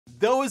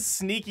Those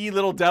sneaky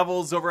little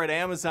devils over at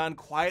Amazon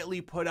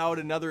quietly put out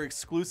another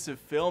exclusive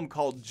film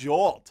called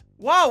Jolt.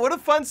 Wow, what a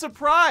fun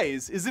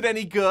surprise! Is it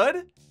any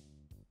good?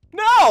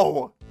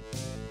 No!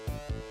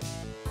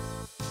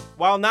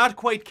 While not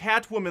quite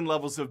Catwoman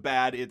levels of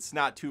bad, it's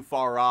not too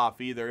far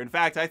off either. In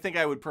fact, I think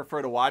I would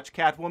prefer to watch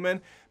Catwoman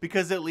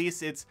because at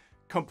least it's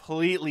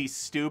completely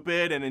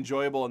stupid and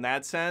enjoyable in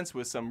that sense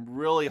with some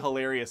really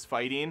hilarious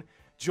fighting.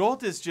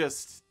 Jolt is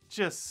just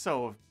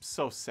so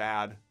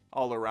sad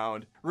all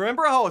around.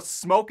 Remember how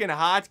smoking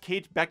hot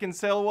Kate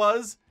Beckinsale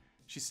was?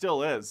 She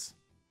still is.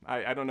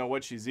 I don't know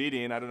what she's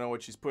eating. I don't know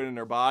what she's putting in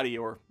her body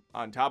or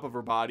on top of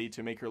her body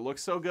to make her look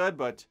so good,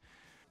 but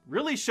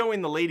really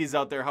showing the ladies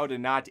out there how to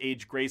not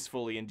age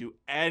gracefully and do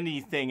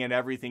anything and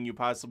everything you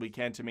possibly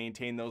can to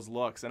maintain those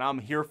looks, and I'm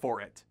here for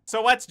it.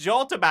 So what's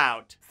Jolt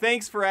about?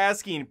 Thanks for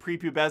asking,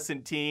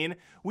 prepubescent teen.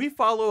 We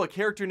follow a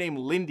character named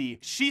Lindy.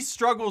 She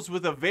struggles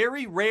with a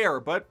very rare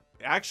but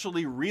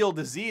actually real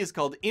disease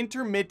called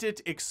intermittent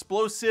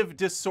explosive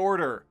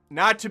disorder.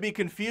 Not to be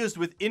confused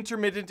with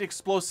intermittent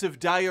explosive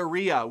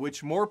diarrhea,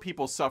 which more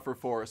people suffer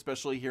for,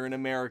 especially here in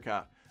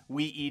America.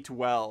 We eat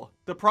well.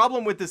 The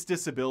problem with this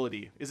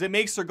disability is it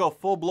makes her go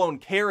full-blown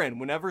Karen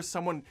whenever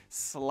someone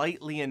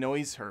slightly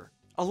annoys her.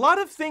 A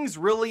lot of things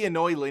really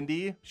annoy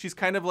Lindy. She's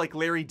kind of like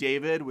Larry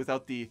David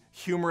without the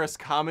humorous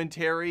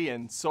commentary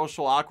and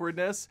social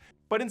awkwardness,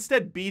 but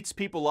instead beats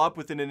people up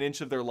within an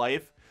inch of their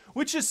life,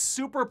 which is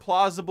super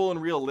plausible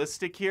and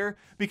realistic here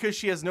because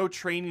she has no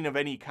training of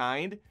any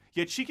kind,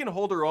 yet she can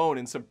hold her own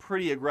in some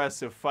pretty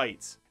aggressive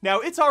fights. Now,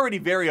 it's already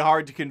very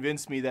hard to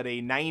convince me that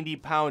a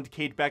 90-pound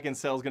Kate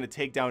Beckinsale is going to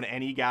take down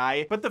any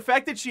guy, but the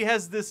fact that she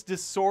has this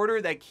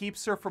disorder that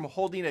keeps her from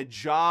holding a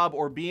job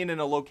or being in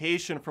a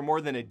location for more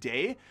than a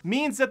day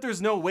means that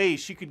there's no way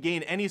she could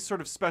gain any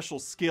sort of special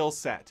skill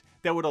set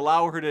that would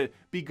allow her to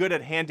be good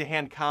at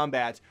hand-to-hand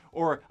combat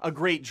or a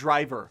great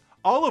driver.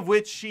 All of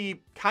which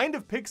she kind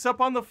of picks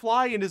up on the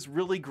fly and is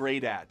really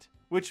great at,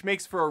 which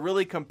makes for a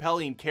really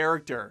compelling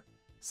character.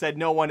 Said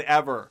no one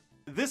ever.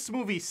 This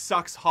movie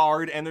sucks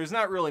hard, and there's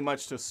not really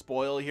much to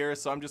spoil here,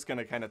 so I'm just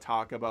gonna kind of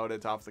talk about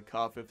it off the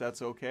cuff, if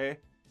that's okay.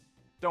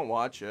 Don't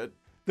watch it.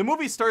 The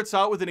movie starts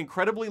out with an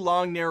incredibly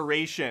long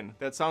narration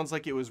that sounds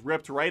like it was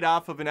ripped right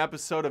off of an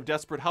episode of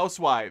Desperate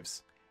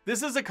Housewives.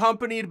 This is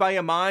accompanied by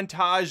a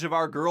montage of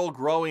our girl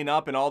growing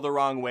up in all the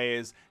wrong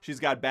ways.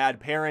 She's got bad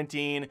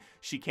parenting,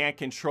 she can't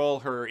control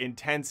her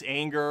intense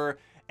anger,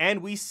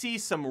 and we see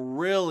some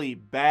really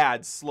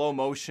bad slow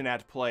motion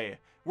at play.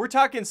 We're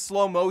talking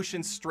slow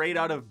motion straight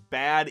out of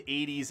bad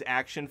 80s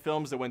action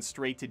films that went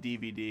straight to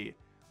DVD.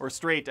 Or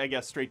straight to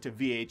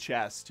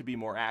VHS, to be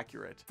more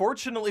accurate.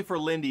 Fortunately for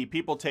Lindy,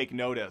 people take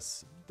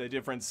notice. The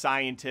different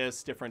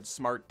scientists, different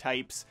smart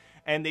types,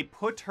 and they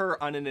put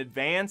her on an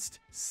advanced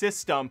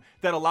system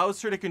that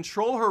allows her to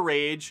control her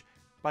rage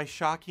by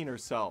shocking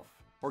herself,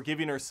 or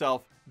giving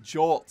herself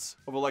jolts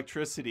of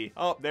electricity.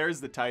 Oh,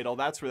 there's the title.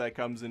 That's where that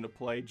comes into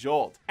play,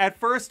 Jolt. At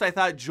first, I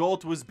thought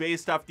Jolt was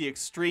based off the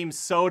Extreme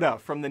Soda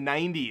from the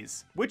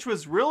 90s, which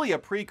was really a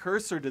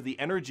precursor to the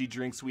energy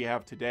drinks we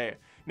have today.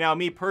 Now,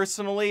 me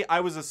personally, I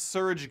was a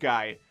Surge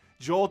guy.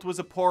 Jolt was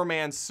a poor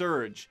man's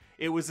Surge.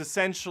 It was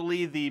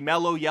essentially the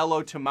Mellow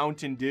Yellow to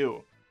Mountain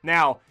Dew.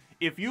 Now,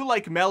 if you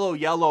like Mellow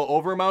Yellow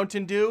over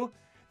Mountain Dew,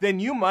 then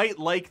you might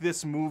like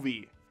this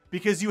movie,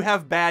 because you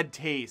have bad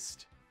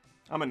taste.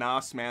 I'm a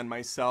NOS man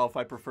myself.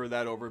 I prefer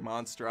that over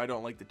Monster. I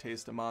don't like the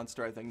taste of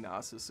Monster. I think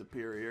NOS is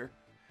superior.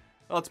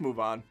 Let's move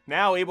on.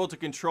 Now able to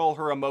control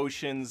her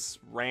emotions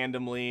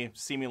randomly,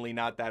 seemingly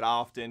not that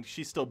often.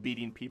 She's still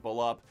beating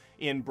people up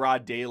in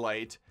broad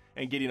daylight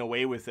and getting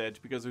away with it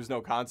because there's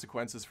no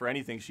consequences for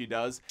anything she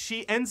does.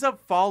 She ends up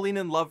falling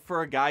in love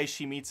for a guy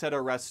she meets at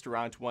a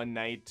restaurant one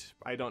night.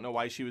 I don't know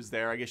why she was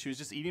there. I guess she was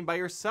just eating by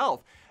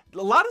herself.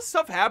 A lot of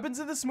stuff happens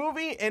in this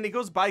movie and it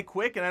goes by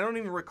quick, and I don't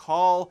even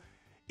recall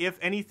if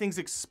anything's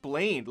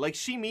explained. Like,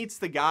 she meets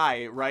the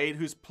guy, right,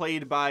 who's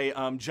played by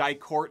Jai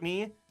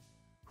Courtney,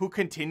 who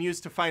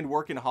continues to find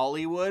work in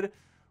Hollywood,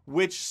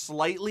 which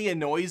slightly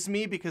annoys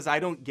me because I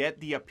don't get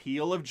the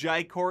appeal of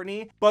Jai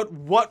Courtney. But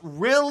what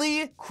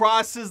really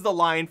crosses the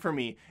line for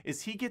me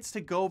is he gets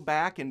to go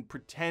back and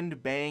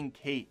pretend bang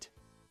Kate.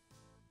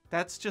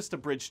 That's just a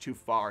bridge too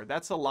far.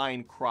 That's a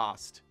line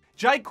crossed.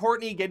 Jai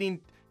Courtney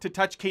getting to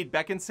touch Kate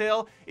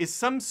Beckinsale is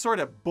some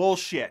sort of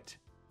bullshit.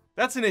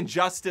 That's an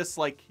injustice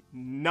like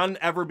none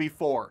ever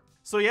before.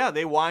 So yeah,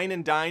 they wine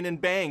and dine and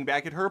bang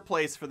back at her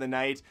place for the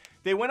night.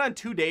 They went on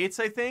 2 dates,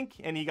 I think,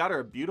 and he got her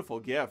a beautiful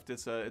gift.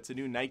 It's a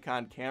new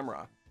Nikon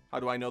camera. How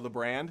do I know the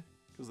brand?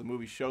 Because the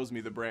movie shows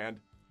me the brand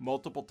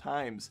multiple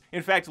times.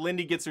 In fact,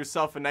 Lindy gets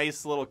herself a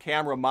nice little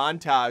camera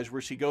montage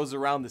where she goes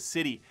around the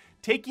city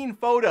taking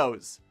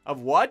photos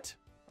of what?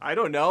 I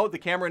don't know. The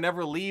camera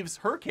never leaves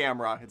her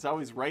camera. It's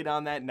always right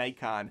on that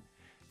Nikon.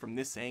 From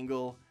this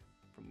angle,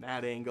 from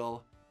that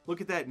angle. Look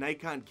at that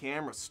Nikon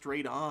camera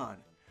straight on.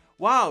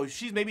 Wow,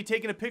 she's maybe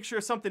taking a picture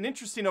of something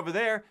interesting over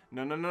there.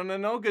 No, no, no, no,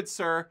 no, good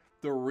sir.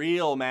 The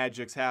real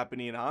magic's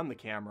happening on the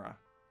camera.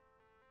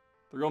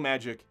 The real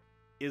magic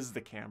is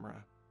the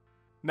camera.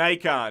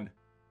 Nikon,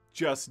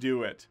 just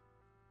do it.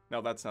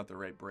 No, that's not the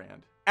right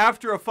brand.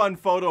 After a fun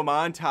photo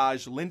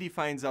montage, Lindy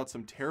finds out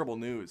some terrible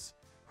news.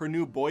 Her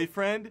new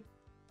boyfriend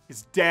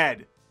is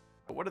dead.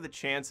 What are the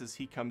chances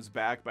he comes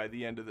back by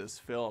the end of this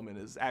film and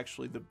is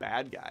actually the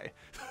bad guy?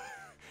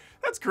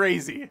 That's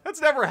crazy.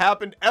 That's never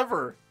happened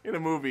ever in a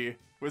movie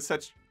with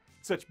such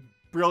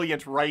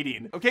brilliant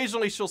writing.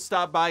 Occasionally she'll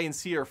stop by and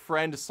see her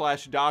friend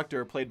slash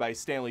doctor, played by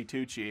Stanley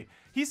Tucci.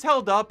 He's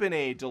held up in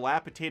a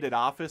dilapidated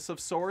office of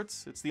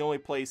sorts. It's the only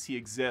place he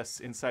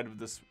exists inside of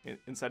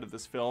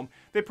this film.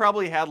 They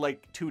probably had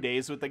like 2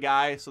 days with the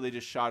guy, so they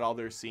just shot all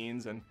their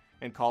scenes and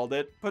called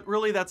it. But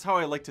really, that's how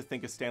I like to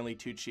think of Stanley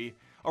Tucci.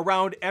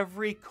 Around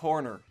every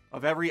corner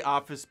of every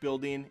office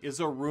building is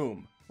a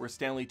room where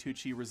Stanley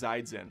Tucci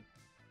resides in,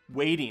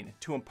 waiting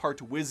to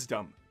impart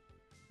wisdom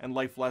and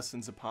life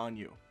lessons upon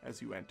you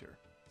as you enter.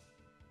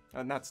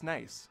 And that's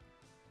nice.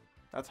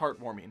 That's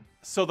heartwarming.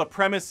 So the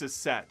premise is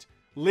set.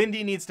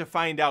 Lindy needs to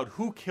find out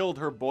who killed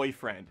her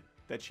boyfriend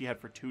that she had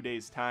for 2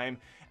 days' time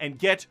and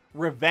get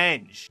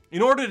revenge.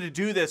 In order to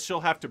do this, she'll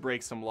have to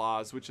break some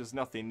laws, which is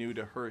nothing new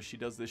to her. She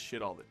does this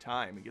shit all the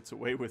time and gets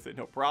away with it,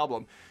 no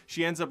problem.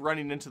 She ends up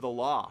running into the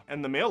law,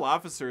 and the male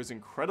officer is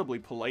incredibly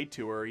polite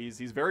to her.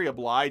 He's very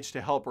obliged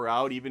to help her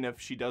out, even if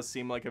she does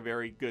seem like a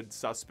very good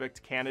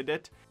suspect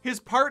candidate. His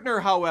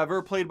partner,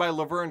 however, played by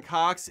Laverne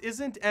Cox,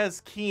 isn't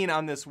as keen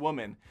on this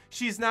woman.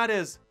 She's not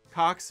as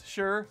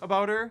cocksure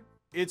about her.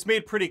 It's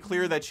made pretty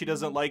clear that she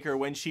doesn't like her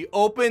when she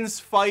opens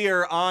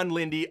fire on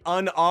Lindy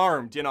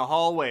unarmed in a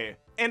hallway.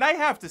 And I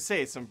have to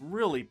say, some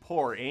really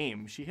poor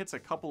aim. She hits a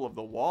couple of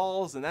the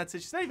walls and that's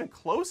it. She's not even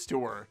close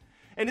to her.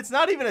 And it's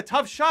not even a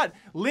tough shot.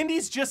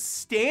 Lindy's just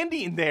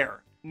standing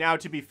there. Now,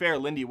 to be fair,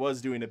 Lindy was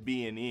doing a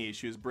B&E.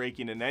 She was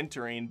breaking and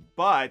entering,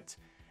 but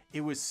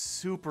it was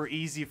super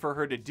easy for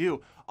her to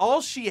do. All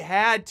she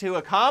had to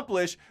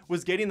accomplish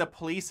was getting the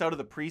police out of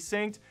the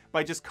precinct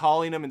by just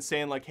calling them and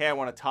saying like, hey, I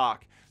want to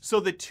talk. So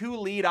the 2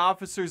 lead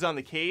officers on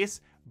the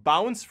case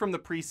bounce from the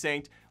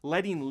precinct,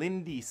 letting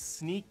Lindy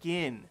sneak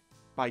in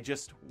by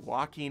just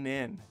walking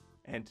in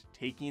and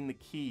taking the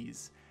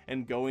keys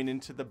and going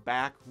into the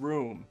back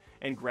room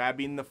and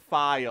grabbing the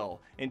file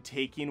and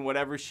taking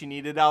whatever she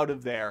needed out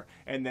of there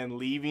and then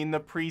leaving the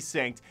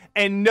precinct.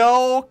 And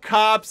no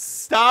cops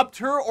stopped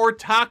her or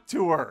talked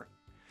to her.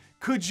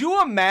 Could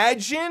you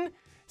imagine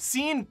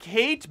seeing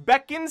Kate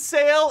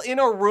Beckinsale in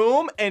a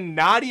room and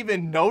not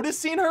even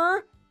noticing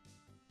her?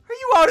 Are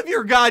you out of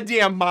your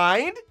goddamn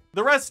mind?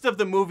 The rest of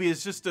the movie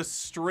is just a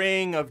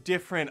string of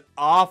different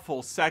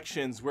awful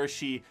sections where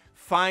she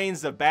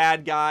finds a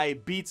bad guy,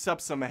 beats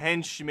up some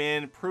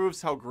henchmen,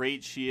 proves how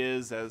great she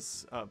is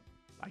as,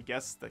 I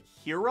guess, the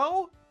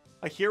hero?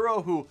 A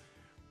hero who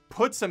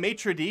puts a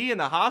maitre d' in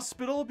the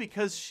hospital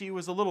because she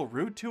was a little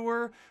rude to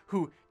her,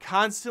 who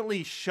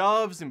constantly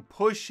shoves and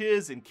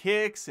pushes and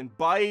kicks and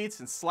bites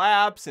and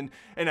slaps and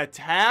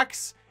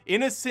attacks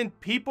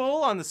innocent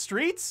people on the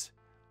streets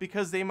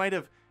because they might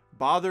have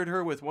bothered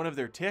her with one of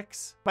their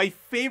tics. My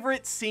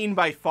favorite scene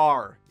by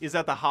far is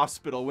at the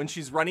hospital when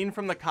she's running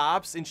from the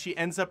cops and she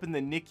ends up in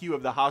the NICU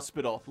of the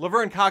hospital.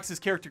 Laverne Cox's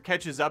character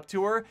catches up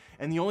to her,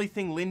 and the only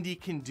thing Lindy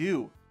can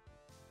do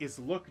is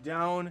look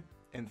down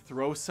and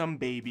throw some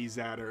babies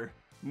at her.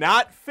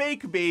 Not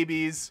fake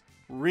babies,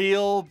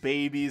 real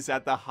babies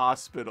at the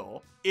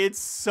hospital. It's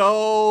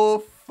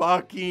so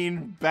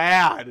fucking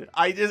bad.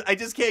 I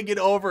just can't get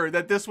over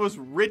that this was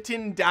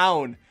written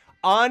down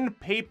on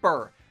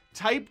paper,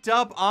 typed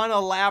up on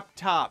a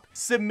laptop,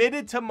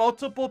 submitted to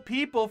multiple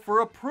people for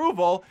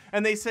approval,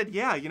 and they said,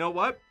 yeah, you know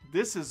what?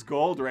 This is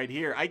gold right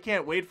here. I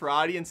can't wait for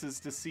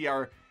audiences to see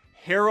our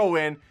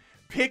heroine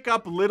pick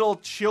up little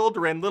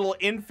children, little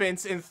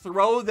infants, and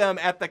throw them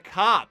at the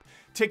cop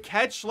to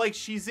catch like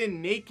she's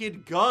in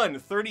Naked Gun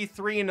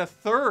 33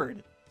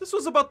 1/3. This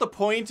was about the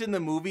point in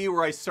the movie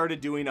where I started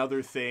doing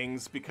other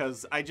things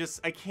because I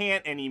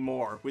can't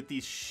anymore with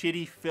these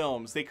shitty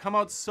films. They come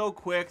out so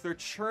quick, they're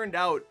churned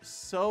out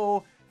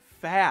so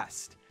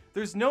fast.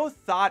 There's no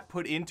thought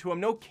put into them,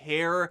 no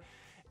care.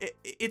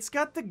 It's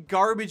got the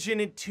garbage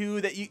in it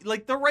too that you,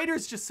 like, the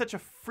writer's just such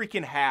a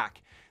freaking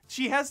hack.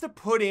 She has to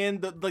put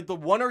in the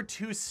 1 or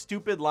 2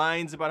 stupid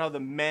lines about how the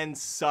men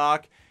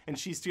suck and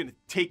she's gonna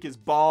take his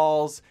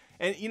balls.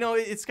 And, you know,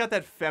 it's got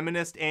that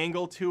feminist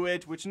angle to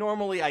it, which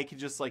normally I could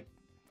just, like,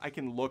 I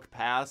can look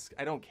past.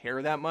 I don't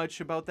care that much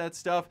about that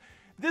stuff.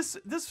 This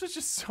was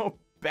just so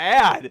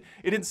bad.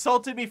 It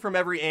insulted me from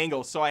every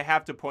angle, so I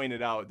have to point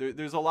it out.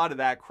 There's a lot of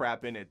that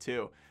crap in it,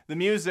 too. The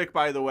music,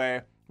 by the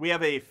way, we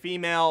have a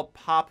female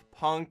pop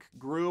punk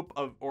group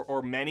of,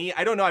 or many.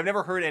 I don't know. I've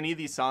never heard any of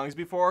these songs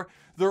before.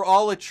 They're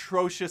all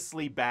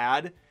atrociously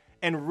bad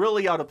and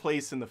really out of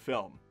place in the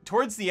film.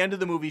 Towards the end of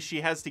the movie,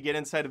 she has to get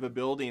inside of a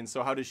building.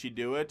 So how does she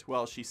do it?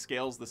 Well, she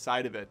scales the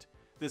side of it.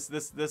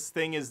 This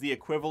thing is the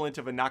equivalent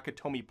of a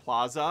Nakatomi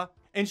Plaza.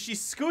 And she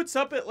scoots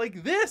up it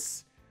like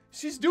this.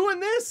 She's doing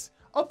this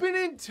up an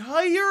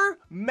entire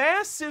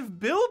massive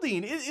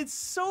building. It's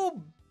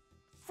so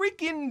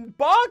freaking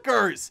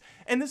bonkers.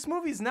 And this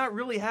movie's not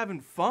really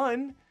having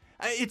fun.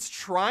 It's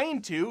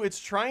trying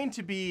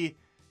to be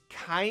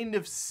kind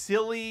of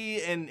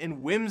silly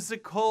and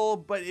whimsical,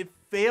 but it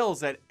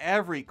fails at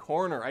every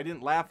corner. I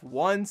didn't laugh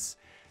once.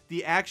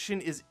 The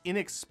action is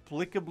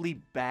inexplicably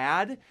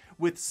bad,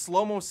 with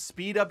slow-mo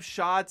speed-up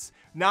shots,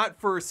 not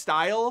for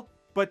style,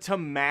 but to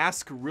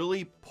mask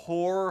really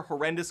poor,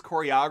 horrendous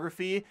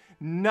choreography.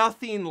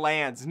 Nothing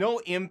lands. No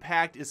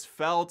impact is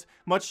felt,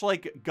 much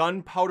like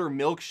Gunpowder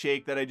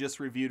Milkshake that I just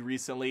reviewed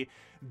recently.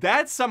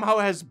 That somehow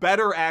has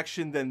better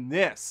action than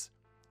this.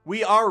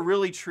 We are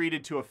really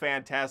treated to a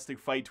fantastic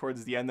fight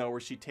towards the end, though, where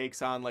she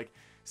takes on like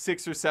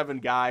 6 or 7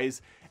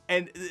 guys.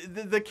 And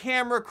the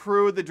camera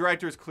crew, the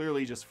director is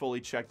clearly just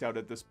fully checked out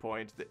at this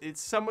point.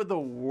 It's some of the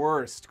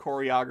worst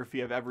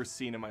choreography I've ever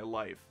seen in my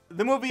life.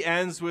 The movie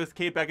ends with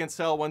Kate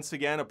Beckinsale once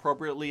again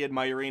appropriately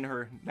admiring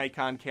her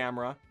Nikon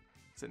camera.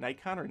 Is it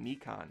Nikon or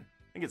Nikon?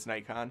 I think it's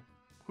Nikon.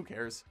 Who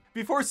cares?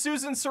 Before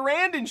Susan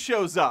Sarandon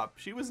shows up.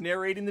 She was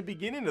narrating the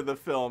beginning of the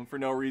film for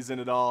no reason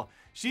at all.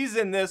 She's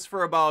in this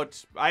for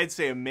about, I'd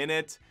say, a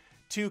minute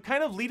to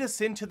kind of lead us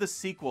into the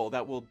sequel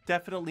that will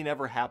definitely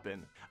never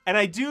happen. And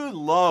I do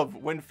love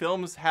when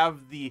films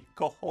have the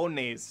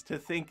cojones to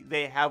think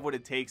they have what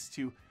it takes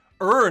to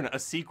earn a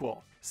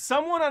sequel.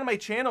 Someone on my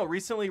channel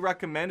recently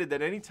recommended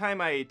that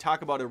anytime I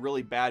talk about a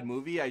really bad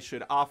movie, I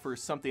should offer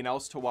something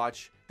else to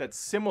watch that's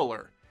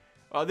similar.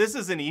 This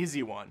is an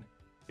easy one.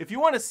 If you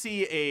want to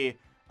see a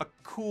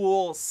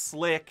cool,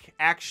 slick,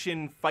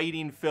 action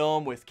fighting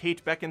film with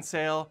Kate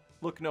Beckinsale,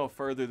 look no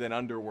further than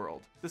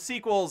Underworld. The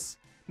sequel's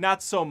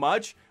not so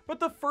much, but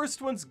the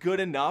first one's good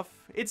enough.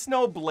 It's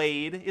no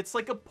Blade. It's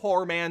like a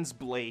poor man's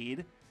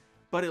Blade.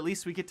 But at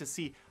least we get to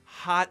see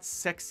hot,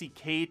 sexy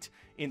Kate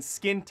in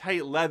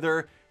skin-tight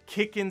leather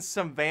kicking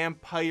some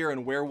vampire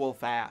and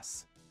werewolf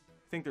ass.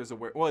 I think there's a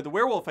well, the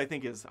werewolf I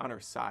think is on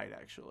her side,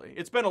 actually.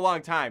 It's been a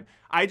long time.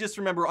 I just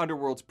remember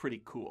Underworld's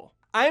pretty cool.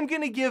 I'm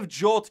gonna give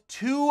Jolt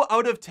 2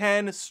 out of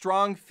 10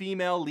 strong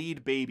female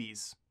lead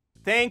babies.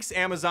 Thanks,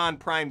 Amazon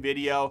Prime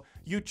Video.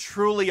 You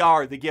truly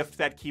are the gift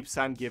that keeps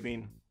on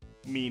giving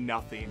me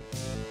nothing.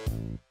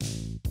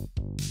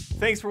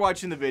 Thanks for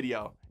watching the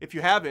video. If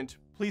you haven't,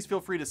 please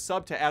feel free to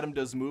sub to Adam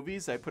Does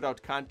Movies. I put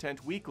out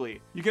content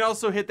weekly. You can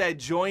also hit that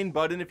join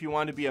button if you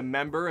want to be a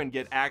member and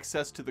get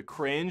access to The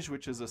Cringe,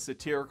 which is a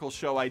satirical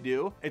show I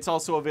do. It's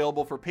also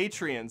available for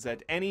Patreons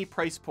at any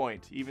price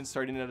point, even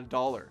starting at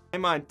 $1.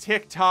 I'm on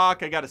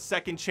TikTok. I got a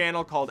second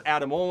channel called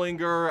Adam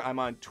Olinger. I'm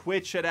on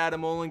Twitch at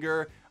Adam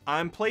Olinger.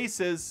 I'm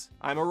places.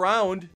 I'm around.